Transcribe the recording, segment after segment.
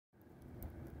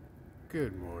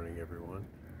Good morning, everyone.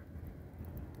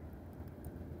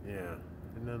 Yeah,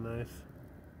 isn't that nice?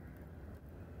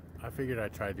 I figured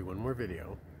I'd try to do one more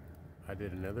video. I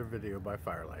did another video by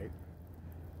firelight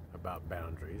about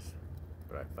boundaries,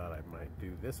 but I thought I might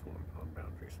do this one on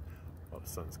boundaries while the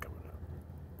sun's coming up.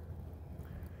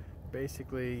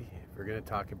 Basically, if we're going to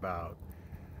talk about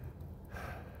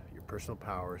your personal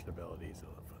powers and abilities and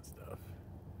all that fun stuff,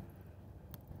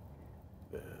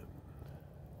 then,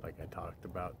 like I talked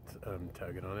about,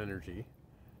 tugging on energy,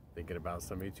 thinking about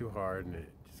somebody too hard, and it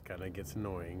just kind of gets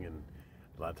annoying, and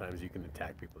a lot of times you can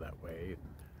attack people that way,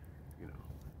 and, you know,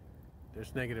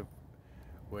 there's negative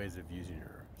ways of using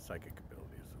your psychic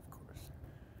abilities, of course.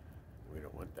 We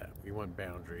don't want that. We want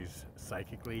boundaries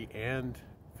psychically and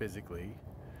physically.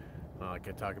 Like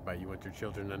I talk about, you want your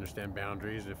children to understand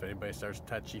boundaries. If anybody starts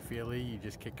touchy-feely, you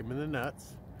just kick them in the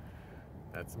nuts.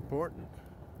 That's important,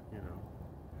 you know.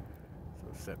 So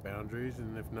set boundaries,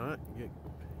 and if not, you get,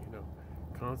 you know,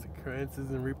 consequences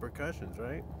and repercussions,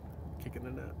 right? Kicking the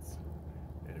nuts.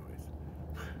 Anyways,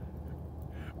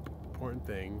 important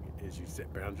thing is you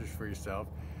set boundaries for yourself.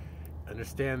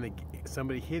 Understand that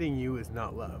somebody hitting you is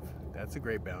not love. That's a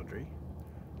great boundary.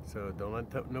 So don't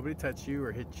let nobody touch you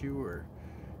or hit you or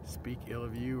speak ill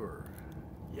of you or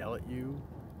yell at you.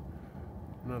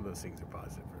 None of those things are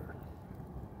positive or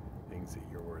things that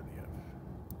you're worthy of.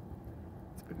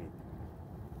 It's beneath you.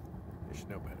 You should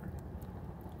know better.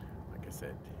 Like I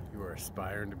said, you are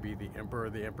aspiring to be the emperor or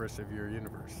the empress of your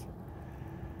universe.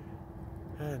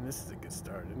 And this is a good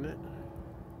start, isn't it?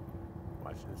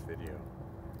 Watching this video,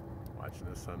 watching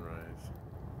the sunrise.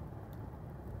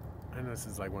 I know this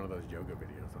is like one of those yoga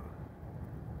videos, huh?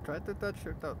 Try to touch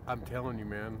your toe. I'm telling you,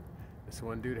 man. This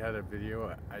one dude had a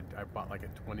video. I bought like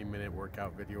a 20-minute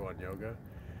workout video on yoga,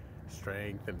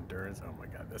 strength and endurance. Oh my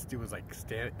god, this dude was like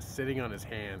sitting on his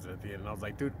hands at the end, and I was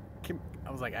like, dude,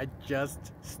 I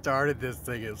just started this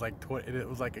thing. It was like and it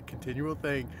was like a continual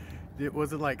thing. It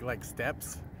wasn't like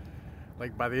steps.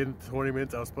 Like by the end of 20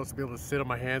 minutes, I was supposed to be able to sit on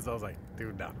my hands. I was like,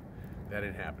 dude, no, that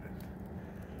ain't happening.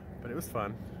 But it was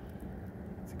fun.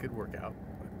 It's a good workout.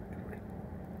 But anyway,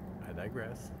 I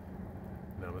digress.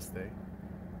 Namaste.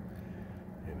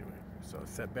 Anyway, so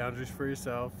set boundaries for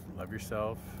yourself. Love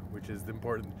yourself, which is the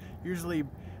important. Usually,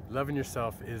 loving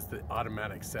yourself is the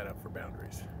automatic setup for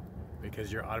boundaries,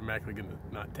 because you're automatically gonna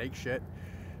not take shit.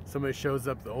 Somebody shows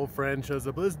up, the old friend shows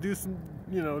up, let's do some,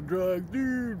 you know, drugs,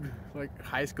 dude. Like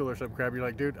high school or some crap. You're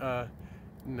like, dude,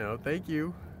 no, thank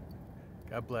you.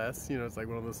 God bless. You know, it's like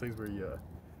one of those things where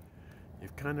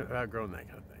you've kind of outgrown that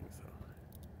kind of thing. So,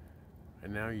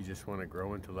 and now you just want to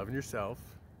grow into loving yourself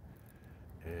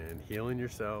and healing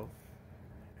yourself,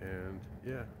 and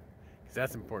yeah, because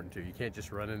that's important too. You can't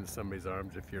just run into somebody's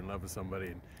arms if you're in love with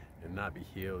somebody and not be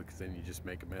healed, because then you just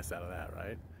make a mess out of that,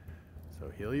 right? So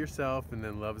heal yourself, and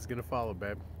then love is gonna follow,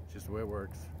 babe. It's just the way it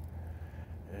works.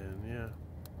 And yeah,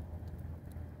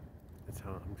 that's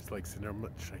how I'm just like sitting there.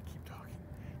 Should I keep talking?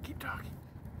 Keep talking.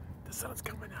 The sun's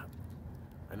coming up.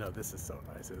 I know, this is so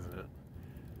nice, isn't it?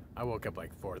 I woke up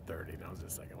like 4:30, and I was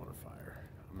just like, I want a fire.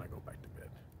 I'm not going back to bed.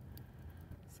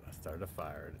 So I started a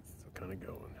fire, and it's still kind of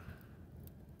going.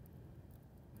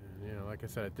 And yeah, like I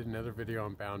said, I did another video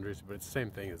on boundaries, but it's the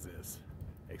same thing as this,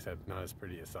 except not as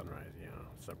pretty as sunrise, you know.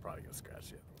 So I'm probably gonna scratch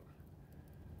the other one.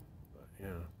 But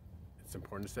yeah, it's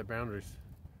important to set boundaries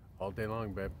all day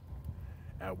long, babe.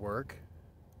 At work,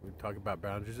 we talk about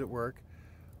boundaries at work.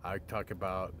 I talk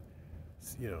about,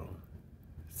 you know,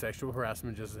 sexual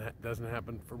harassment just doesn't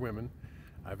happen for women.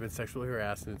 I've been sexually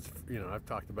harassed, and it's, you know, I've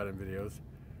talked about it in videos.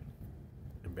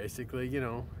 And basically, you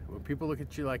know, when people look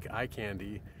at you like eye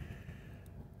candy,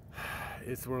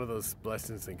 it's one of those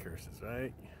blessings and curses,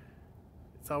 right?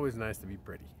 It's always nice to be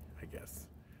pretty, I guess.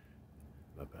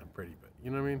 Not that I'm pretty, but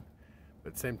you know what I mean? But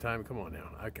at the same time, come on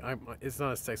now. It's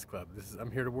not a sex club.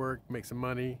 I'm here to work, make some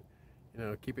money, you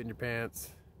know, keep it in your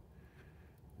pants.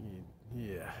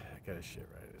 Yeah, that kind of shit,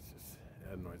 right? It's just,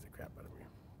 that annoys the crap out of me.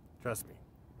 Trust me.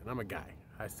 And I'm a guy.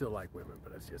 I still like women,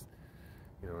 but it's just,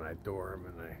 you know, and I adore them,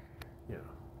 and you know,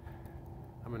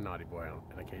 I'm a naughty boy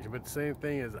on occasion. But the same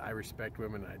thing is, I respect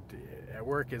women. At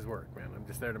work is work, man. I'm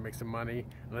just there to make some money,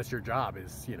 unless your job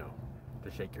is, you know,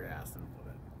 to shake your ass, and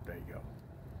well, there you go.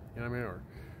 You know what I mean?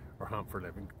 Or hump for a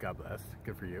living. God bless.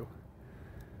 Good for you.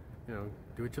 You know,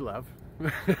 do what you love.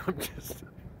 I'm just,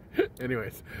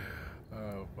 anyways.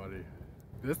 Oh, funny.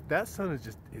 That sun is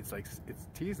just, it's like, it's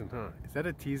teasing, huh? Is that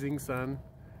a teasing sun?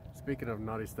 Speaking of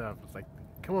naughty stuff, it's like,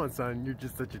 come on, son, you're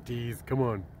just such a tease. Come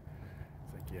on.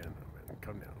 It's like, yeah, no, man,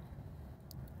 come down.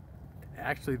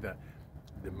 Actually, the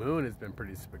moon has been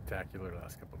pretty spectacular the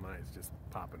last couple nights, just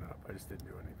popping up. I just didn't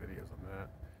do any videos on that.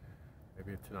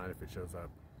 Maybe tonight if it shows up.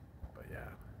 But yeah,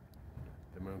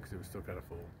 the moon, because it was still kind of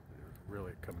full. It was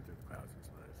really coming through the clouds. It was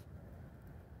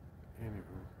nice.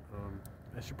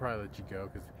 Anywho, I should probably let you go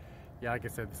because, yeah, like I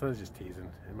said, the sun's just teasing.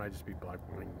 It might just be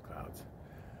blocking clouds.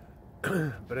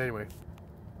 But anyway,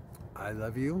 I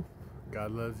love you.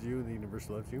 God loves you. The universe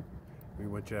loves you. We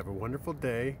want you to have a wonderful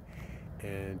day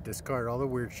and discard all the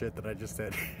weird shit that I just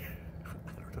said. I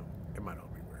don't know. It might all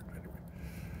be weird.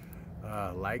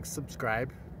 Anyway, like,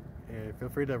 subscribe, and feel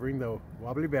free to ring the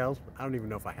wobbly bells. I don't even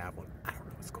know if I have one. I don't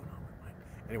know what's going on with mine.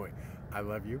 Anyway, I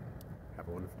love you. Have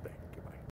a wonderful day.